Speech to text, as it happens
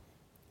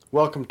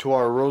Welcome to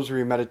our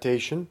Rosary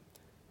Meditation.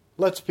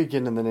 Let's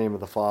begin in the name of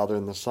the Father,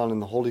 and the Son, and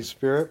the Holy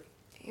Spirit.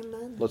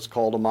 Amen. Let's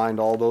call to mind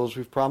all those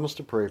we've promised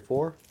to pray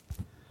for.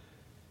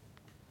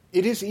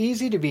 It is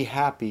easy to be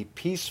happy,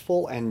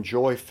 peaceful, and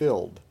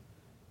joy-filled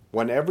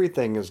when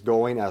everything is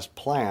going as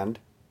planned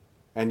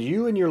and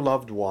you and your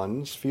loved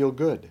ones feel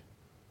good.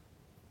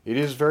 It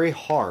is very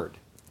hard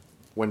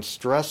when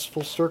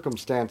stressful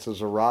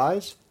circumstances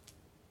arise,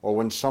 or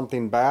when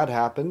something bad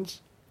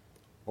happens,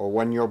 or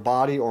when your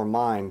body or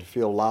mind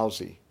feel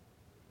lousy.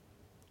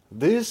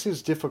 This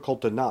is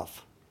difficult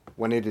enough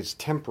when it is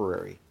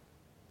temporary,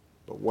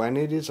 but when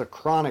it is a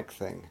chronic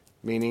thing,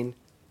 meaning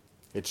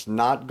it's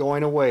not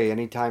going away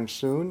anytime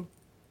soon,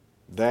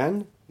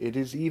 then it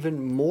is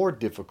even more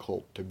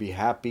difficult to be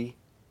happy,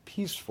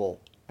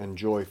 peaceful, and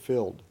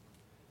joy-filled.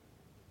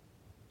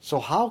 So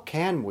how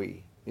can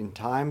we, in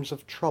times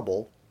of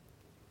trouble,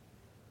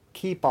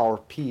 keep our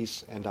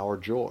peace and our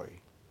joy?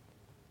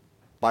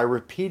 By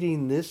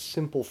repeating this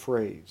simple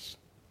phrase,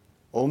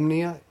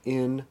 Omnia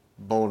in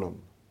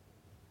bonum,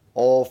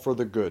 all for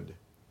the good.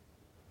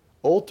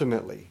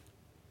 Ultimately,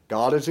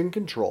 God is in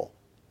control.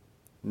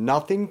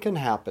 Nothing can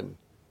happen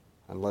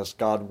unless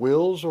God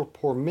wills or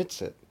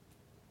permits it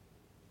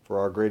for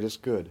our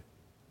greatest good.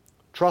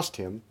 Trust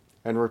Him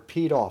and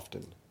repeat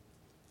often,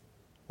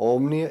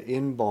 Omnia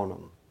in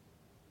bonum.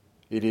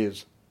 It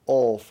is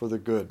all for the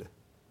good.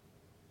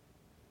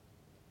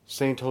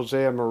 Saint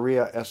José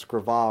Maria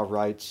Escrivá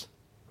writes,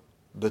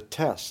 "The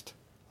test,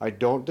 I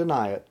don't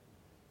deny it,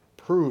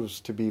 proves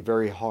to be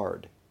very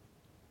hard.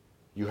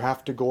 You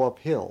have to go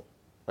uphill,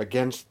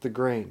 against the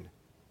grain.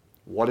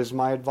 What is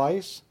my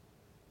advice?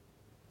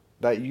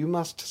 That you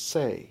must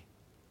say,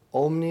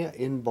 Omnia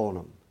in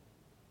bonum.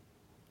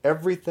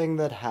 Everything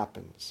that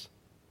happens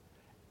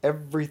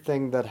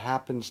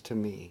to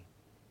me,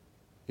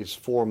 is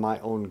for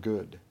my own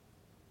good.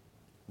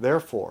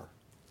 Therefore,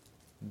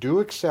 do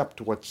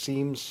accept what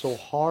seems so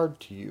hard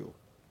to you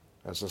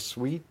as a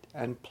sweet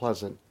and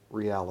pleasant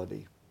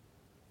reality."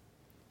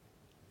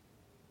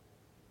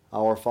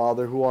 Our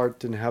Father, who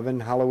art in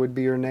heaven, hallowed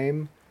be your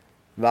name.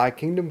 Thy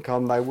kingdom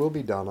come, thy will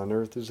be done on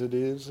earth as it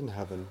is in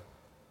heaven.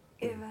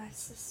 Give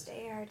us this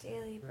day our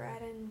daily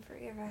bread, and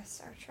forgive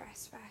us our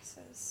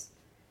trespasses,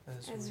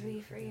 as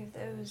we forgive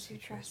those who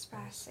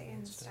trespass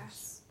against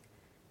us.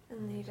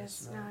 And lead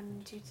us not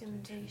into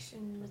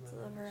temptation, but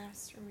deliver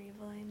us from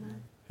evil.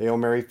 Amen. Hail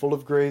Mary, full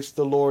of grace,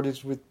 the Lord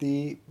is with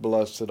thee.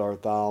 Blessed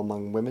art thou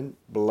among women.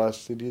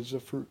 Blessed is the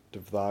fruit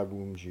of thy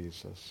womb,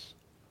 Jesus.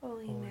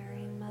 Holy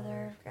Mary,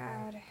 Mother of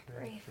God,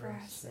 pray for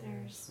us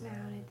sinners,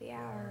 now and at the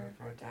hour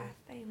of our death.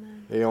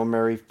 Amen. Hail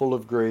Mary, full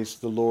of grace,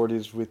 the Lord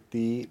is with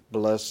thee.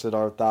 Blessed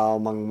art thou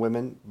among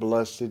women.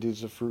 Blessed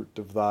is the fruit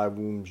of thy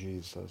womb,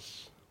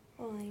 Jesus.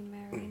 Holy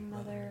Mary,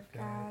 Mother of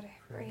God,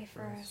 pray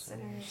for us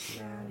sinners,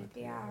 now and at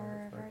the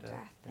hour of our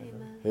death.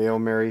 Amen. Hail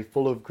Mary,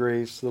 full of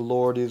grace, the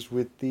Lord is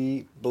with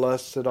thee.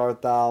 Blessed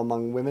art thou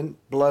among women.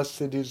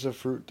 Blessed is the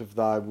fruit of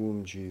thy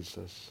womb,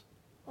 Jesus.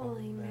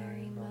 Holy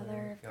Mary,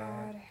 Mother of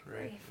God,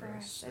 pray for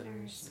us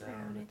sinners,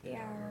 now and at the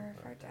hour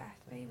of our death.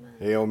 Amen.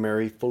 Hail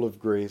Mary, full of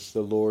grace,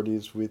 the Lord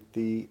is with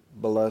thee.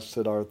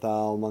 Blessed art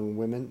thou among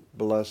women.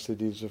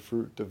 Blessed is the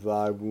fruit of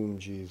thy womb,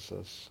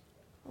 Jesus.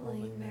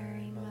 Holy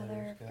Mary,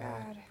 Mother of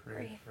God,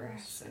 pray for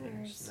us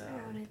sinners,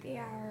 now and at the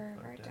hour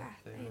of our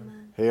death.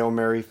 Amen. Hail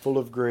Mary, full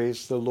of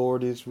grace, the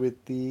Lord is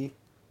with thee.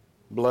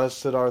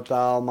 Blessed art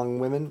thou among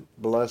women.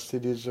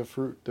 Blessed is the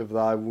fruit of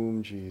thy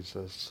womb,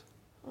 Jesus.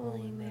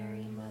 Holy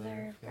Mary,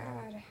 Mother of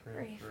God,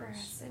 pray for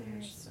us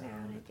sinners, now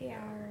and at the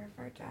hour of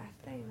our death.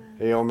 Amen.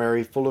 Hail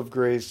Mary, full of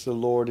grace, the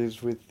Lord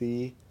is with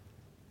thee.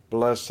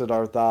 Blessed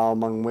art thou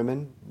among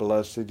women.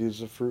 Blessed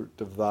is the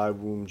fruit of thy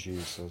womb,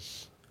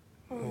 Jesus.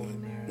 Holy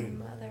Mary,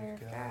 Mother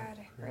of God,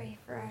 pray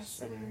for us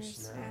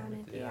sinners, now and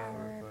at the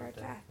hour of our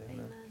death.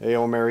 Amen.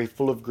 Hail Mary,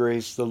 full of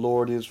grace, the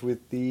Lord is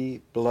with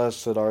thee.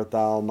 Blessed art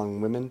thou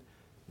among women.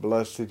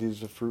 Blessed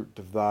is the fruit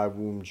of thy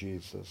womb,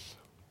 Jesus.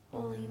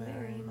 Holy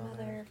Mary,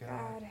 Mother of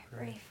God,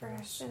 pray for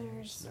us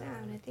sinners, now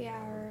and at the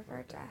hour of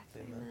our death.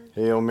 Amen.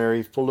 Hail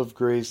Mary, full of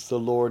grace, the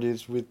Lord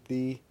is with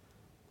thee.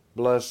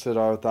 Blessed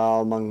art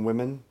thou among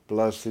women.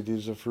 Blessed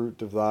is the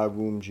fruit of thy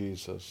womb,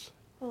 Jesus.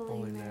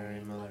 Holy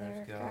Mary,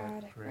 Mother of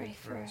God, pray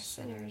for us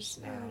sinners,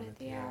 now and at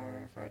the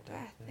hour of our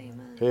death.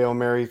 Amen. Hail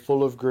Mary,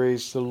 full of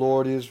grace, the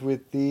Lord is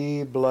with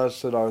thee.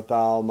 Blessed art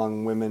thou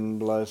among women.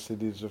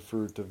 Blessed is the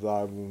fruit of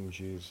thy womb,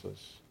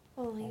 Jesus.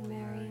 Holy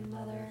Mary,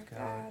 Mother of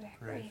God,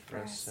 pray for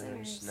us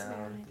sinners,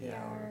 now and at the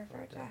hour of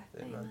our death.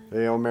 Amen.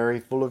 Hail Mary,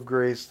 full of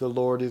grace, the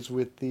Lord is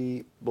with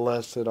thee.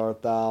 Blessed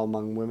art thou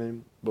among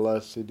women.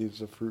 Blessed is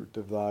the fruit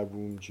of thy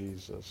womb,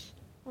 Jesus.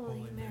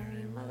 Holy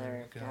Mary,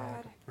 Mother of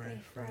God, pray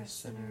for us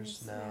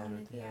sinners, now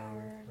and at the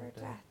hour of our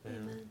death.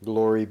 Amen.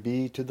 Glory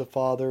be to the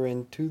Father,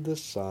 and to the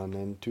Son,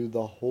 and to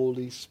the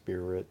Holy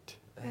Spirit.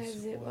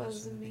 As it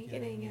was in the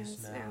beginning,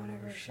 as now and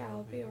ever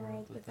shall be,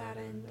 world without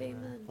end.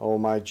 Amen. O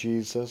my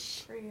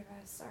Jesus, forgive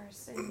us our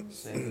sins,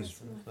 save us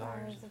from the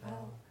fires of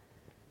hell.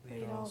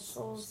 Lead all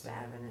souls to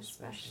heaven,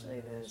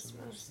 especially those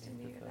most in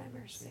need of thy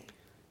mercy.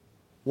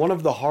 one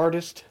of the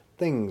hardest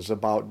things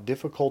about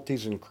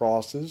difficulties and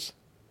crosses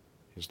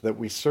is that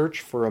we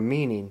search for a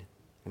meaning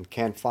and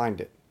can't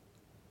find it.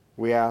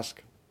 We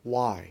ask,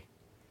 why?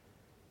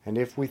 And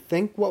if we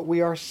think what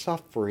we are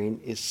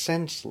suffering is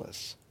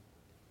senseless,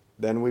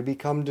 then we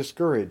become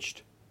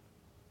discouraged,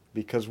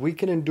 because we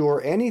can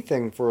endure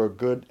anything for a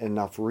good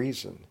enough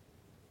reason.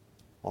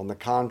 On the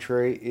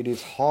contrary, it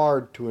is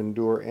hard to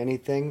endure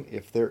anything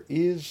if there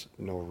is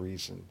no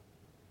reason.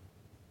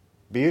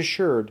 Be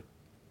assured,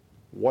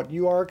 what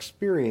you are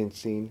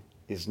experiencing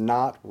is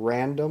not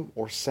random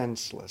or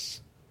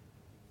senseless.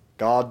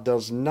 God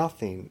does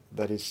nothing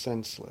that is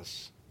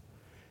senseless.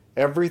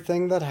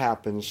 Everything that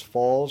happens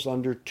falls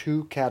under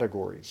two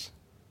categories: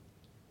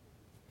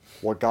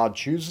 what God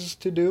chooses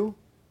to do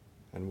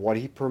and what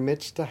He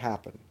permits to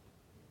happen.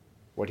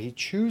 What He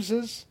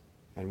chooses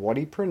and what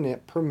He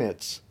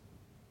permits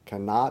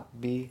cannot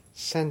be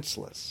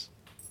senseless,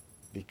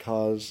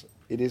 because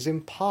it is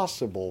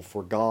impossible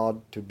for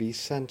God to be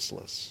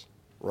senseless.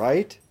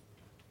 Right?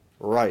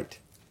 Right.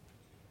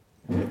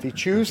 If He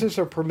chooses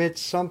or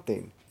permits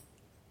something,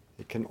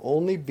 it can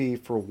only be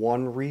for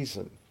one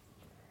reason: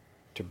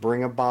 to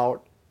bring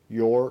about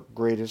your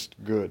greatest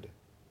good,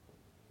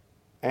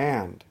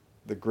 and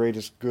the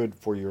greatest good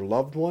for your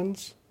loved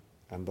ones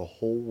and the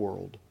whole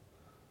world.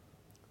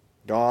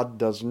 God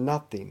does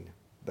nothing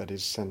that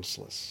is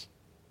senseless.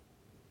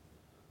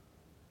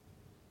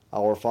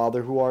 Our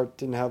Father who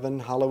art in heaven,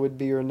 hallowed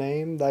be your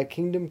name. Thy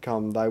kingdom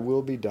come, thy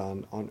will be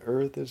done, on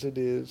earth as it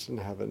is in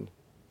heaven.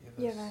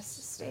 Give us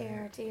this day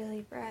our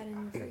daily bread,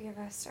 and forgive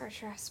us our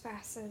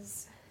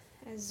trespasses,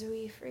 as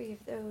we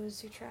forgive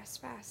those who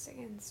trespass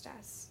against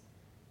us.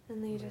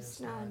 And lead us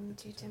not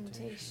into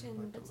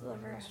temptation, but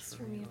deliver us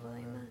from evil.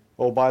 Amen.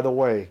 Oh, by the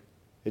way,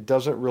 it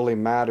doesn't really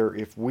matter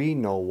if we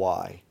know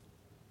why.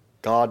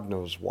 God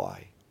knows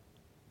why.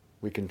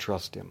 We can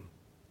trust Him.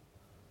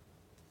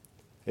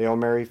 Hail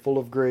Mary, full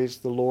of grace,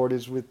 the Lord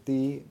is with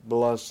thee.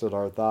 Blessed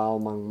art thou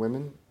among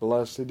women.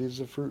 Blessed is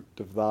the fruit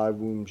of thy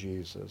womb,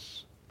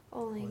 Jesus.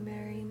 Holy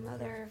Mary,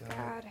 Mother of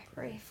God,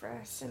 pray for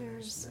us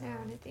sinners, now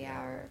and at the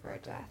hour of our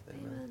death.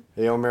 Amen.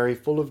 Hail Mary,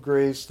 full of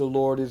grace, the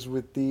Lord is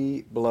with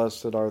thee.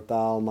 Blessed art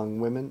thou among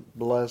women.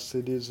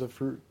 Blessed is the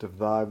fruit of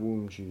thy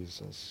womb,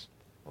 Jesus.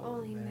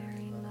 Holy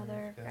Mary,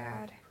 Mother of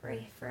God,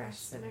 pray for us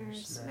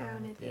sinners, now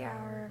and at the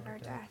hour of our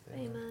death.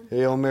 Amen.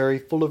 Hail Mary,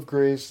 full of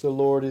grace, the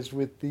Lord is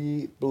with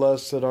thee.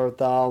 Blessed art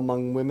thou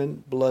among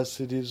women.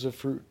 Blessed is the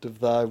fruit of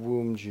thy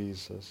womb,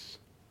 Jesus.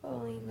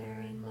 Holy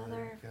Mary,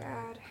 Mother of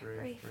God,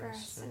 pray for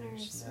us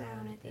sinners, now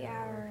and at the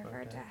hour of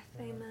our death.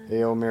 Amen.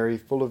 Hail Mary,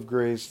 full of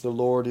grace, the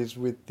Lord is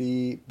with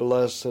thee.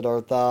 Blessed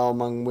art thou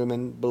among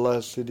women.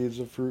 Blessed is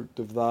the fruit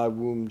of thy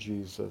womb,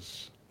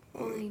 Jesus.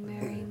 Holy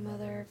Mary,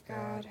 Mother of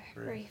God,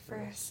 pray for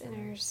us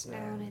sinners,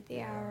 now and at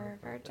the hour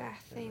of our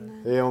death.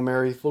 Amen. Hail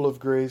Mary, full of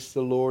grace,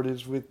 the Lord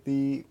is with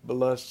thee.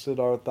 Blessed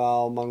art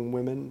thou among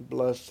women.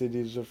 Blessed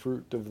is the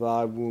fruit of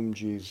thy womb,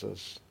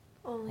 Jesus.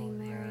 Holy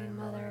Mary,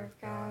 Mother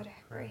of God,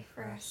 pray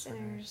for us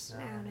sinners,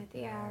 now and at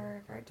the hour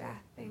of our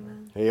death.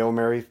 Amen. Hail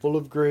Mary, full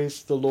of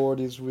grace, the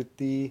Lord is with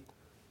thee.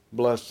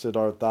 Blessed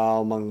art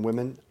thou among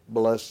women.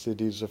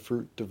 Blessed is the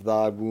fruit of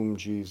thy womb,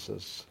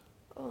 Jesus.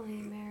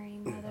 Holy Mary,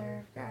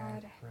 Mother of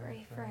God,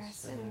 pray for us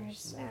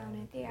sinners, now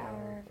and at the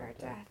hour of our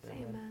death.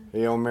 Amen.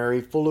 Hail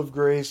Mary, full of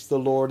grace, the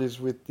Lord is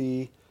with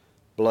thee.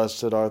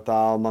 Blessed art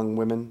thou among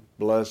women.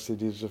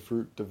 Blessed is the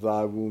fruit of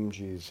thy womb,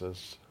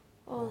 Jesus.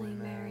 Holy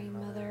Mary,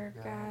 Mother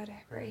of God,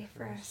 pray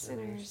for us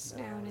sinners,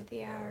 now and at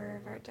the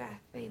hour of our death.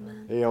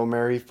 Amen. Hail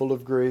Mary, full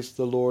of grace,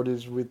 the Lord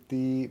is with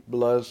thee.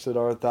 Blessed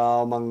art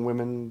thou among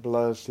women.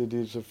 Blessed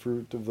is the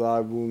fruit of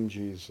thy womb,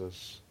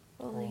 Jesus.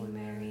 Holy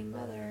Mary,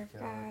 Mother of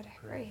God,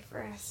 pray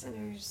for us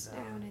sinners,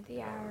 now and at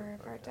the hour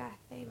of our death.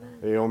 Amen.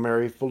 Hail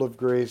Mary, full of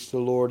grace, the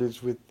Lord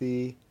is with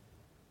thee.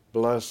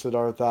 Blessed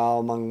art thou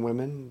among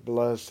women.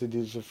 Blessed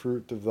is the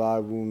fruit of thy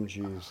womb,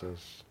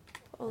 Jesus.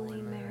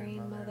 Holy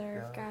Mary,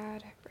 Mother of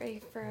God,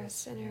 pray for us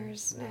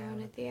sinners, now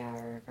and at the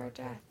hour of our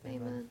death.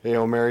 Amen.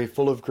 Hail Mary,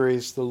 full of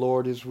grace, the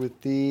Lord is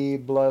with thee.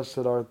 Blessed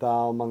art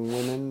thou among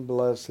women.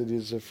 Blessed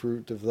is the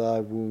fruit of thy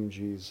womb,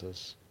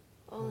 Jesus.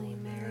 Holy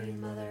Mary,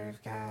 Mother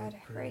of God,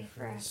 pray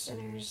for us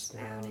sinners,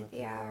 now and at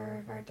the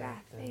hour of our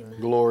death. Amen.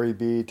 Glory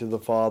be to the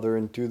Father,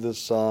 and to the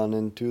Son,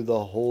 and to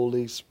the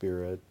Holy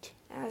Spirit.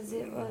 As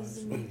it was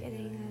in the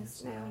beginning,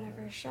 as now and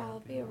ever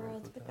shall be, a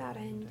world without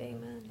end.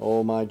 Amen.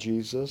 O my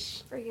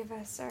Jesus, forgive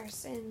us our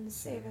sins,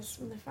 save us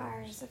from the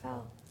fires of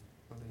hell.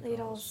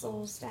 Lead all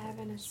souls to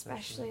heaven,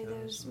 especially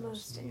those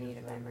most in need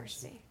of thy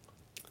mercy.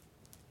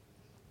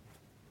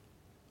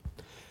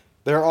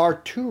 there are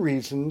two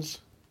reasons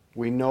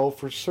we know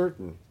for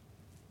certain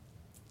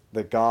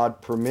that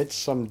God permits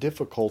some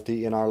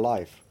difficulty in our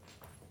life.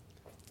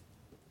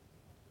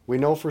 We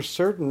know for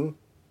certain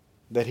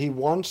that He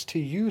wants to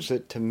use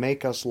it to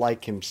make us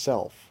like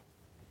Himself,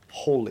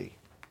 holy.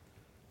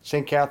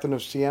 St. Catherine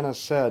of Siena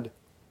said,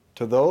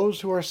 "To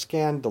those who are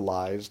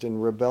scandalized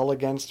and rebel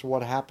against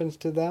what happens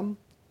to them,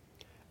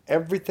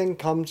 everything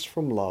comes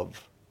from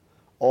love.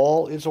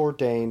 All is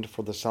ordained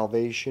for the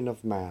salvation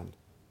of man.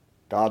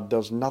 God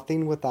does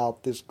nothing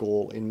without this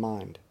goal in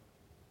mind.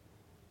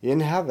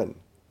 In heaven,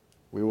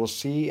 we will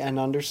see and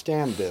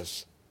understand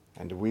this,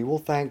 and we will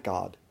thank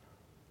God.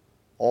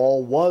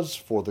 All was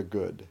for the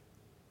good.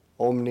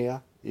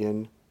 Omnia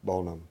in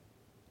bonum.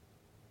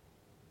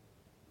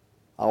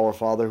 Our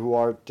Father who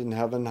art in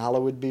heaven,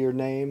 hallowed be your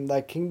name. Thy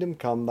kingdom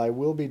come, thy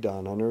will be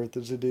done, on earth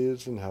as it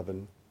is in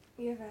heaven.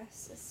 Give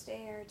us this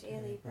day our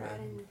daily bread,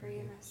 and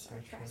forgive us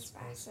our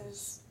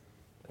trespasses,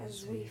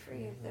 as we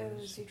forgive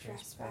those who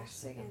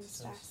trespass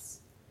against us.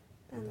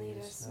 And lead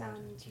us not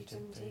into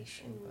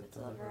temptation, but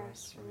deliver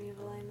us from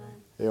evil.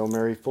 Amen. Hail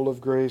Mary, full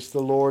of grace,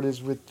 the Lord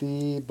is with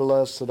thee.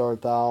 Blessed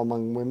art thou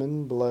among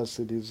women.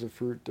 Blessed is the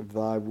fruit of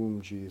thy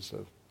womb,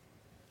 Jesus.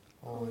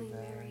 Holy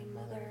Mary,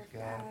 Mother of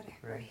God,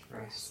 pray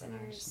for us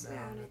sinners,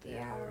 now and at the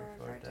hour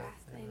of our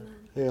death. Amen.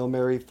 Hail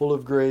Mary, full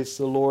of grace,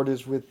 the Lord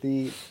is with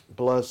thee.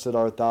 Blessed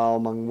art thou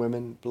among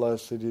women.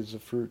 Blessed is the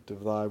fruit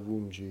of thy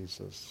womb,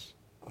 Jesus.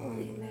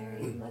 Holy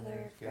Mary,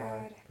 Mother of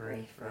God,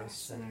 pray for us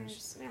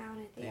sinners, now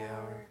and at the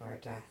hour of our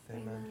death.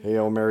 Amen.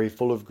 Hail Mary,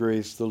 full of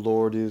grace, the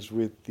Lord is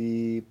with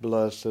thee.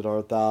 Blessed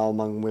art thou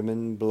among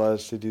women.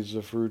 Blessed is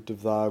the fruit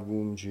of thy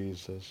womb,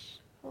 Jesus.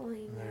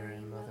 Holy Mary,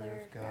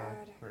 Mother of God,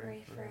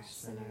 pray for us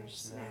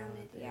sinners, now and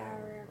at the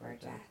hour of our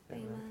death.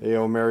 Amen.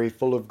 Hail Mary,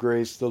 full of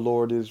grace, the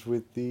Lord is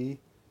with thee.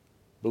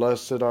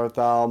 Blessed art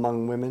thou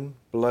among women.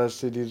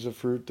 Blessed is the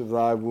fruit of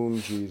thy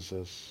womb,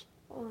 Jesus.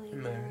 Holy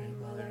Mary,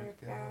 Mother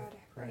of God,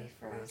 pray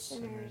for us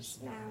sinners,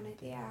 now and at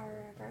the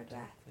hour of our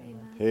death.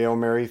 Amen. Hail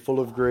Mary, full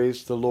of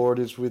grace, the Lord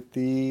is with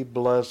thee.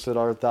 Blessed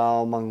art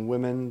thou among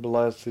women.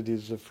 Blessed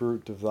is the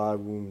fruit of thy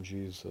womb,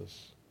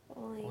 Jesus.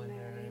 Holy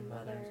Mary,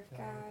 Mother of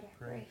God,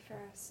 pray for us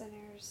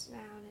sinners, now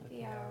and at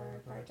the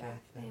hour of our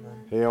death.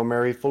 Amen. Hail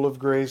Mary, full of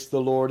grace, the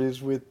Lord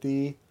is with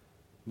thee.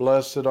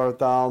 Blessed art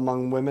thou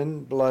among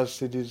women.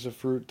 Blessed is the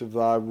fruit of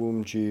thy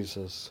womb,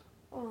 Jesus.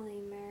 Holy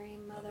Mary,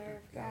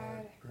 Mother of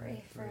God,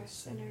 pray for us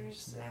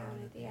sinners, now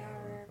and at the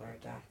hour of our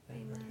death.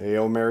 Amen.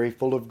 Hail Mary,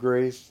 full of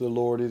grace, the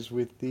Lord is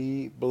with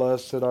thee.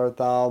 Blessed art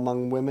thou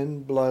among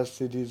women.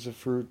 Blessed is the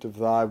fruit of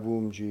thy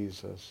womb,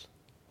 Jesus.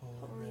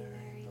 Holy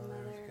Mary,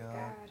 Mother of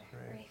God,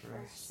 pray for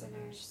us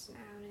sinners,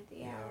 now and at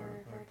the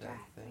hour of our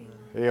death. Amen.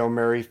 Hail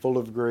Mary, full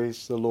of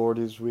grace, the Lord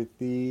is with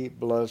thee.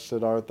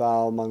 Blessed art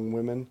thou among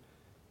women.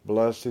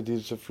 Blessed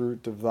is the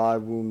fruit of thy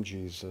womb,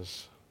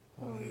 Jesus.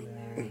 Holy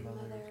Mary,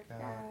 Mother of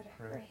God,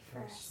 pray for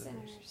us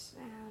sinners,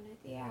 now and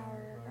at the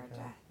hour of our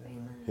death.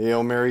 Amen.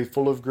 Hail Mary,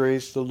 full of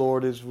grace, the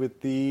Lord is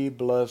with thee.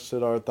 Blessed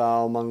art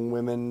thou among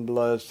women.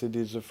 Blessed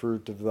is the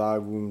fruit of thy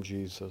womb,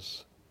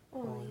 Jesus.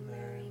 Holy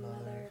Mary,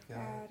 Mother of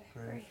God,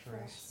 pray for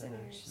us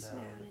sinners, now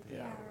and at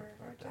the hour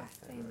of our death.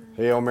 Amen.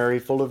 Hail Mary,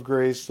 full of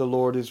grace, the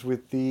Lord is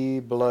with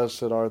thee.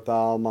 Blessed art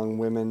thou among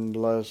women.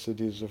 Blessed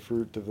is the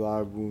fruit of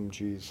thy womb,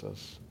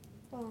 Jesus.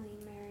 Holy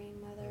Mary,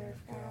 Mother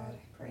of God,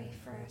 pray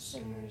for us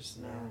sinners,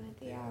 now and at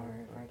the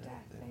hour of our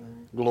death.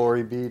 Amen.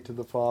 Glory be to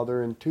the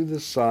Father, and to the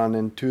Son,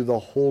 and to the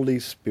Holy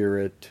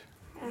Spirit.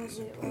 As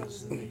it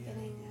was in the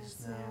beginning,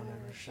 is now, and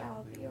ever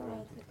shall be,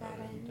 world without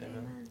end.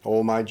 Amen.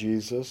 O my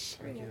Jesus,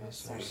 Forgive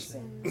us our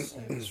sins,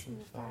 save us from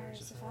the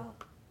fires of hell.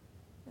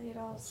 Lead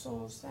all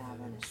souls to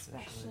heaven,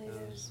 especially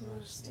those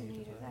most in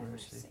need of thy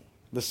mercy.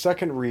 the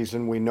second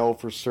reason we know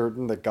for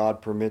certain that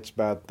God permits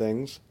bad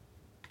things,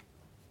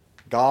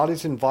 God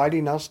is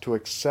inviting us to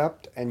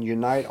accept and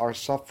unite our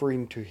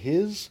suffering to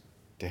His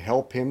to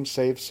help Him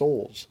save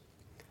souls.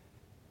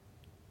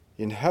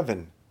 In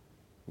heaven,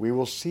 we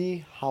will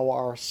see how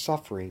our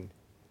suffering,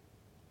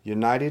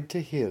 united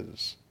to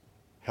His,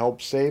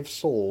 helps save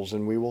souls,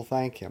 and we will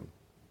thank Him.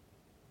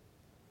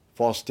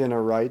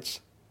 Faustina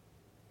writes,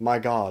 "My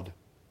God,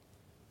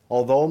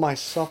 although my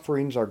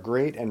sufferings are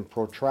great and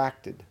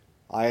protracted,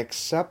 I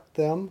accept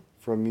them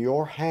from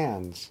your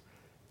hands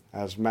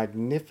as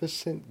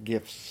magnificent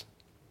gifts.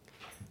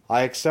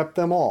 I accept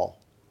them all,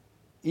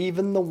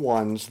 even the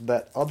ones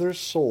that other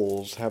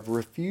souls have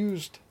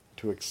refused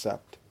to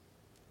accept.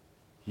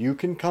 You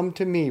can come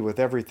to me with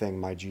everything,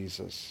 my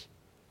Jesus.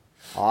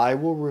 I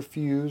will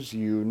refuse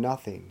you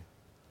nothing.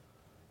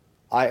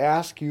 I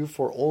ask you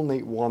for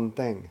only one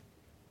thing.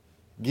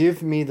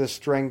 Give me the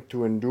strength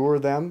to endure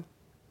them,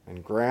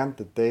 and grant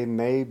that they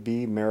may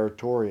be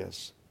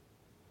meritorious.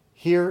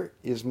 Here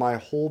is my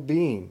whole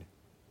being.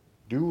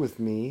 Do with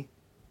me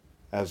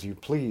as you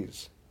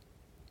please."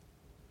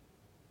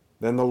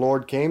 Then the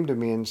Lord came to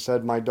me and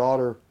said, "My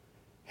daughter,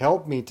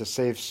 help me to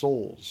save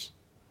souls.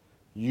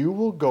 You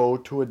will go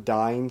to a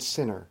dying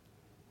sinner,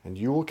 and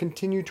you will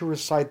continue to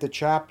recite the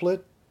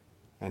chaplet,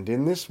 and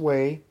in this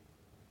way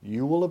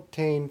you will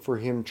obtain for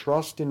him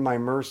trust in my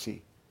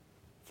mercy,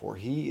 for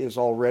he is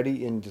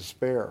already in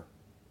despair."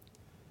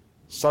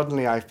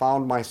 Suddenly I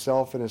found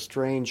myself in a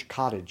strange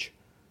cottage,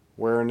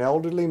 where an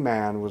elderly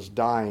man was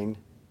dying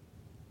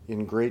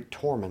in great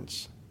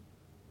torments.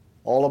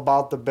 All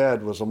about the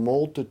bed was a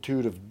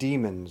multitude of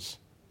demons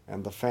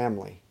and the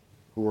family,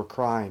 who were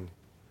crying.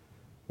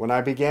 When I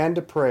began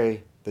to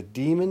pray, the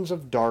demons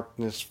of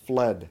darkness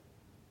fled,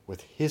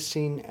 with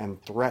hissing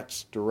and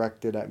threats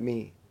directed at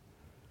me.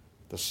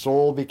 The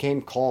soul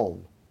became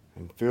calm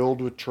and filled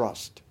with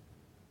trust,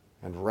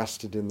 and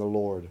rested in the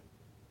Lord.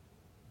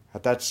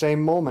 At that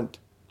same moment,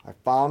 I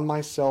found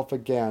myself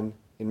again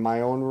in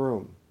my own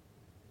room.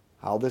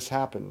 How this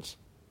happens,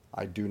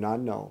 I do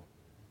not know.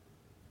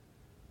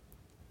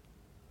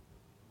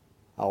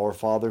 Our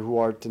Father who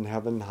art in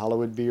heaven,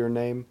 hallowed be your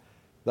name.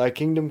 Thy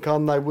kingdom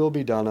come, thy will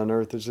be done on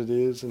earth as it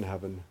is in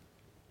heaven.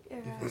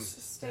 Give us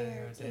this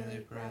day our daily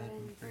bread,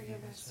 and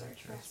forgive us our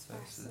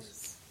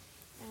trespasses,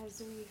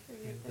 as we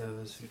forgive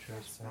those who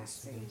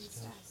trespass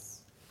against us.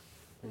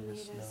 And lead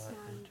us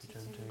not into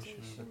temptation,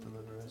 but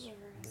deliver us from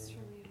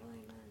evil.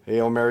 Amen.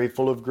 Hail Mary,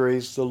 full of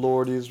grace, the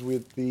Lord is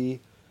with thee.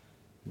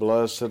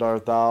 Blessed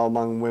art thou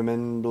among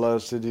women,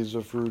 blessed is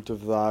the fruit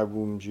of thy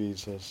womb,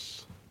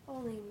 Jesus.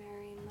 Holy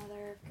Mary,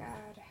 Mother of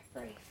God,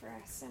 pray for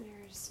us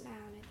sinners, now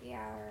and at the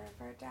hour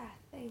of our death.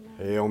 Amen.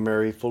 Hail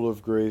Mary, full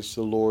of grace,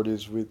 the Lord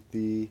is with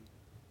thee.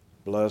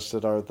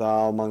 Blessed art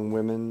thou among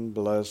women,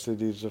 blessed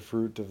is the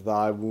fruit of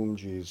thy womb,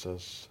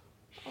 Jesus.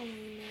 Holy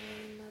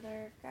Mary,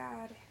 Mother of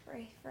God,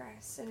 pray for us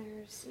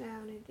sinners, now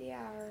and at the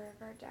hour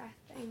of our death.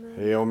 Amen.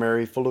 Hail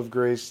Mary, full of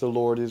grace, the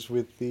Lord is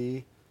with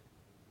thee.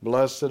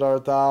 Blessed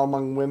art thou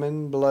among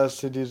women,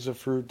 blessed is the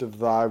fruit of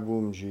thy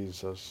womb,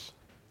 Jesus.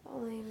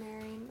 Holy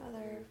Mary,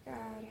 Mother of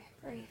God,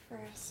 pray for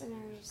us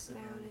sinners,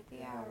 now and at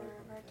the hour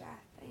of our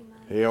death.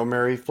 Amen. Hail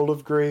Mary, full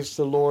of grace,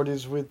 the Lord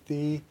is with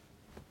thee.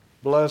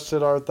 Blessed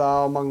art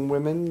thou among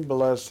women,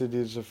 blessed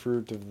is the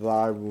fruit of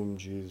thy womb,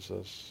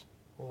 Jesus.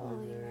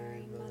 Holy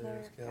Mary, Mother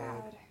of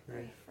God,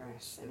 pray for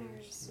us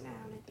sinners, now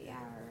and at the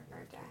hour of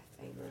our death.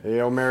 Amen.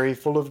 Hail Mary,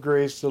 full of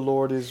grace, the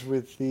Lord is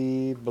with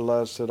thee.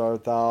 Blessed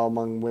art thou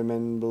among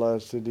women,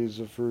 blessed is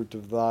the fruit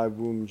of thy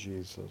womb,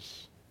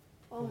 Jesus.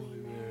 Holy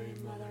Mary,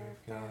 Mother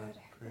of God,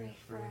 pray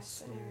for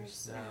us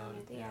sinners, now and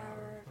at the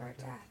hour of our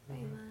death.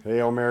 Amen.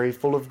 Hail Mary,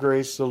 full of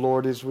grace, the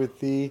Lord is with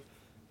thee.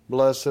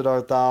 Blessed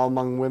art thou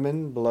among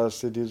women,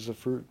 blessed is the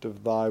fruit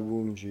of thy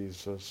womb,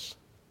 Jesus.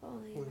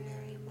 Holy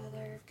Mary,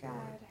 Mother of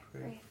God,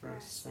 pray for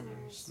us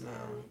sinners,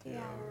 now and at the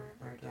hour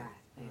of our death.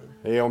 Amen.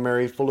 Hail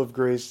Mary, full of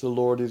grace, the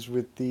Lord is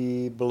with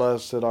thee.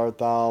 Blessed art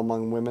thou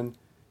among women,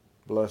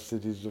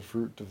 blessed is the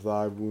fruit of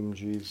thy womb,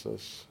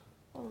 Jesus.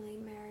 Holy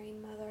Mary,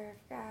 Mother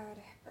of God,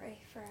 pray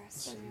for us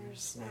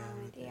sinners, now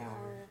and at the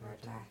hour of our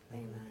death.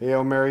 Amen.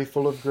 Hail Mary,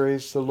 full of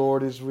grace, the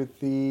Lord is with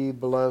thee.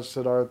 Blessed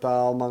art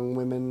thou among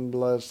women,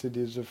 blessed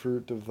is the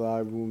fruit of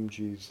thy womb,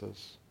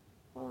 Jesus.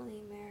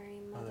 Holy Mary,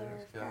 Mother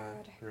of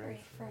God, pray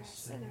for us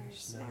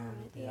sinners, now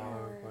and at the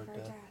hour of our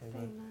death.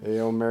 Amen.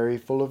 Hail Mary,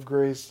 full of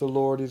grace, the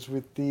Lord is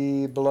with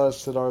thee.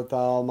 Blessed art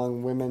thou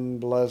among women,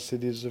 blessed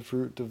is the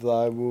fruit of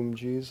thy womb,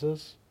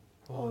 Jesus.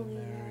 Holy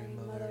Mary,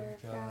 Mother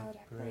of God,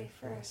 pray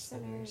for us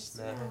sinners,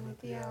 now and at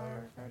the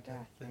hour of our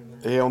death. Amen.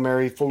 Hail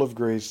Mary, full of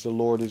grace, the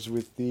Lord is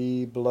with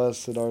thee.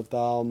 Blessed art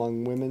thou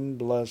among women,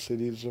 blessed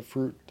is the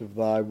fruit of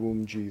thy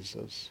womb,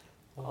 Jesus.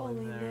 Holy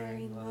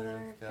Mary, Mother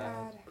of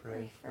God,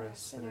 pray for us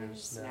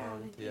sinners, now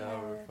and at the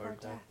hour of our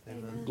death.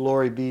 Amen.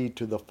 Glory be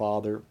to the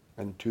Father,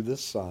 and to the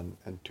Son,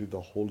 and to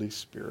the Holy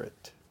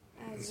Spirit.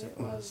 As it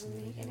was in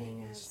the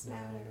beginning, as now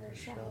and ever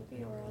shall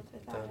be, world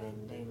without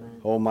end.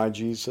 Amen. O my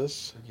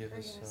Jesus, Forgive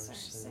us our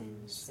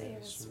sins, save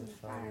us from the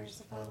fires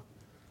of hell.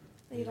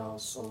 Lead all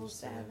souls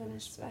to heaven,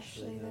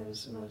 especially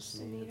those most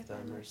in need of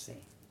thy mercy.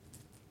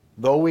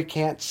 though we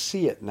can't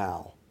see it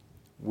now,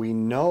 we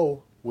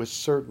know with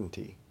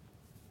certainty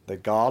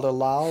that God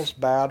allows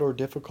bad or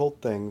difficult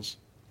things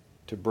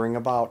to bring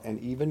about an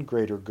even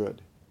greater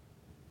good.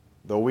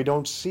 Though we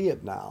don't see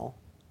it now,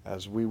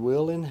 as we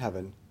will in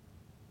heaven,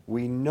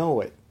 we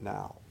know it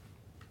now.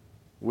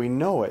 We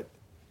know it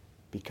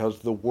because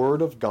the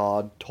Word of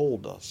God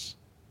told us.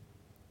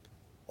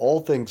 All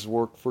things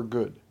work for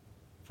good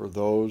for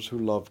those who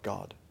love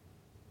God.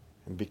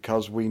 And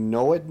because we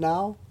know it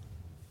now,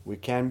 we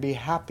can be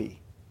happy,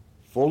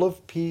 full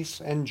of peace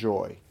and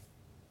joy,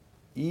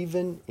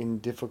 even in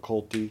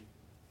difficulty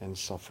and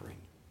suffering.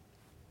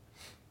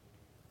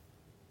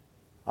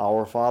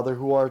 Our Father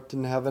who art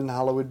in heaven,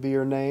 hallowed be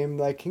your name.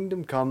 Thy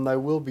kingdom come, thy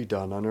will be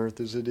done on earth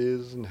as it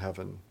is in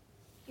heaven.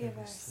 Give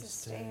us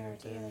this day our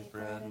daily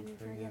bread, and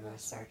forgive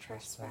us our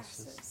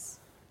trespasses,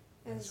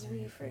 as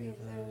we forgive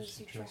those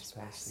who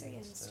trespass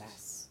against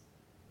us.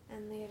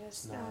 And lead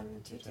us not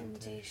into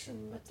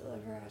temptation, but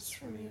deliver us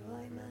from evil.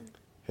 Amen.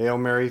 Hail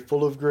Mary,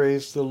 full of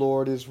grace, the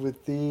Lord is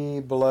with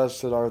thee.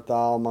 Blessed art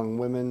thou among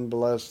women,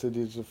 blessed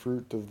is the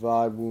fruit of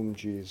thy womb,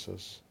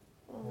 Jesus.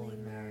 Holy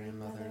Mary,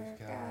 Mother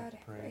of God,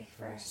 pray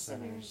for us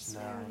sinners,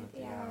 now and at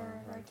the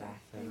hour of our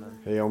death. Amen.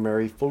 Hail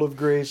Mary, full of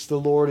grace, the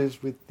Lord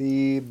is with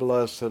thee.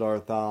 Blessed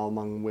art thou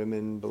among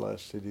women,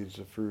 blessed is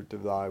the fruit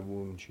of thy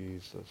womb,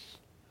 Jesus.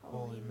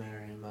 Holy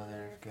Mary,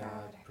 Mother of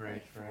God,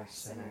 pray for us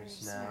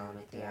sinners, now and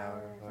at the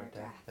hour of our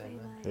death.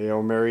 Amen.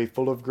 Hail Mary,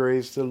 full of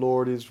grace, the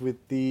Lord is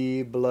with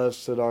thee.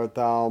 Blessed art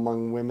thou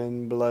among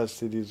women,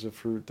 blessed is the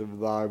fruit of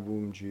thy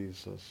womb,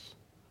 Jesus.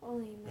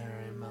 Holy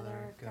Mary,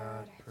 Mother of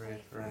God,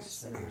 pray for us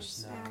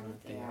sinners, now and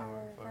at the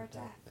hour of our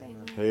death.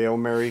 Amen. Hail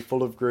Mary,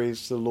 full of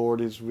grace, the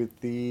Lord is with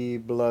thee.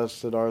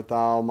 Blessed art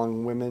thou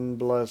among women,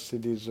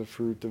 blessed is the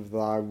fruit of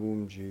thy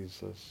womb,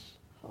 Jesus.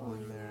 Holy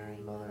Mary,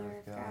 Mother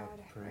of God,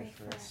 pray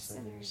for us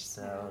sinners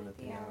now and at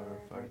the hour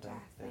of our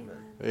death. Amen.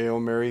 Hail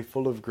Mary,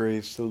 full of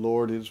grace, the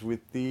Lord is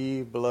with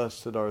thee.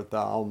 Blessed art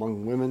thou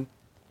among women.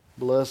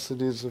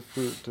 Blessed is the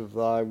fruit of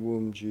thy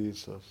womb,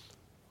 Jesus.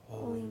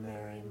 Holy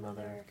Mary,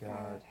 Mother of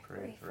God,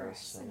 pray for us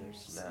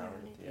sinners now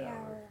and at the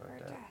hour of our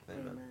death.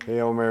 Amen.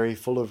 Hail Mary,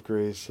 full of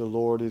grace, the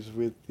Lord is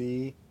with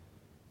thee.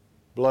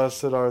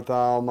 Blessed art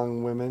thou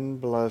among women.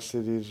 Blessed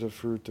is the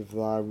fruit of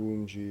thy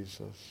womb,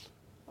 Jesus.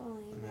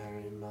 Holy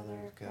Mary,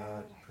 Mother of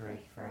God, pray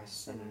for us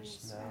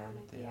sinners now and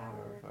at the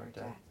hour of our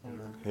death.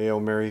 Amen. Hail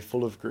Mary,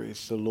 full of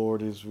grace, the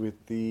Lord is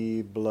with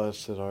thee.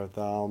 Blessed art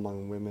thou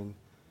among women.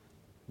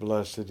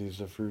 Blessed is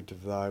the fruit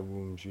of thy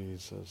womb,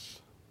 Jesus.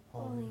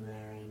 Holy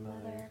Mary,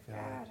 Mother of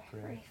God,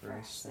 pray for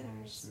us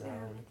sinners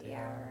now and at the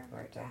hour of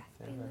our death.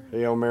 Amen.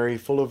 Hail Mary,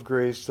 full of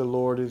grace, the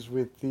Lord is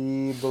with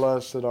thee.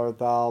 Blessed art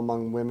thou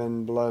among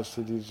women.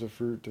 Blessed is the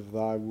fruit of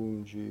thy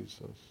womb,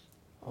 Jesus.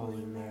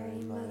 Holy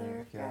Mary,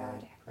 Mother of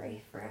God,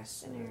 pray for us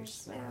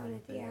sinners now and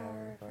at the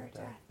hour of our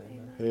death.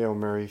 Amen. Hail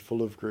Mary,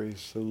 full of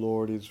grace, the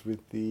Lord is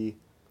with thee.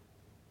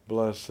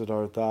 Blessed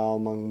art thou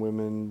among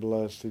women.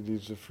 Blessed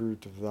is the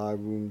fruit of thy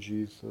womb,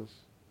 Jesus.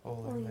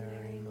 Holy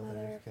Mary,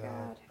 Mother of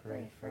God,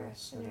 pray for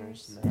us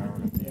sinners now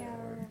and at the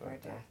hour of our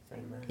death.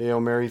 Amen. Hail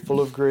Mary,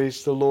 full of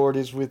grace, the Lord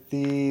is with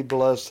thee.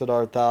 Blessed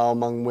art thou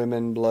among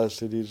women.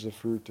 Blessed is the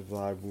fruit of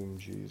thy womb,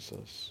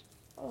 Jesus.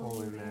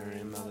 Holy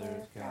Mary,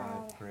 Mother of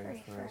God,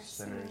 pray for us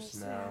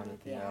sinners now and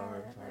at the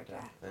hour of our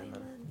death.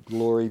 Amen.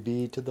 Glory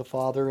be to the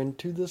Father, and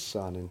to the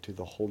Son, and to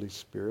the Holy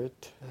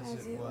Spirit.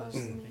 As it was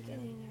in the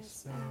beginning,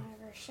 is now,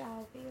 and ever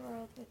shall be,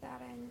 world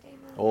without end.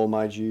 Amen. O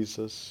my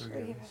Jesus,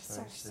 Forgive us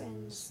our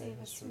sins,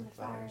 save us from the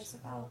fires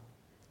of hell.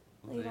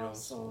 Lead all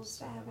souls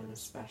to heaven,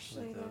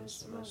 especially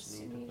those most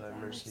in need of thy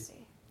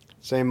mercy.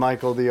 Saint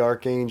Michael the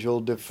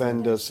Archangel,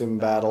 defend us in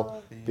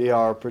battle. Be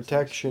our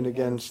protection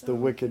against the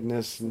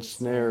wickedness and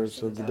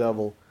snares of the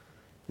devil.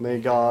 May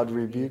God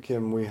rebuke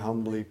him, we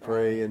humbly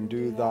pray, and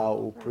do thou,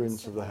 O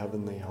Prince of the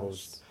heavenly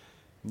host,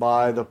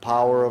 by the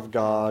power of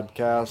God,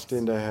 cast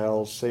into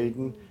hell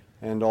Satan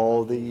and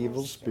all the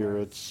evil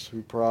spirits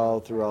who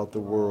prowl throughout the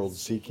world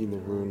seeking the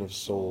ruin of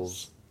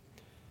souls.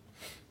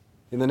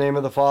 In the name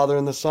of the Father,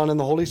 and the Son, and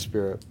the Holy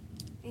Spirit.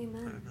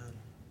 Amen.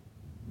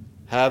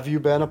 Have you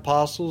been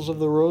apostles of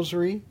the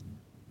Rosary?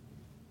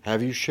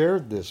 Have you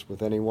shared this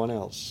with anyone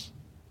else?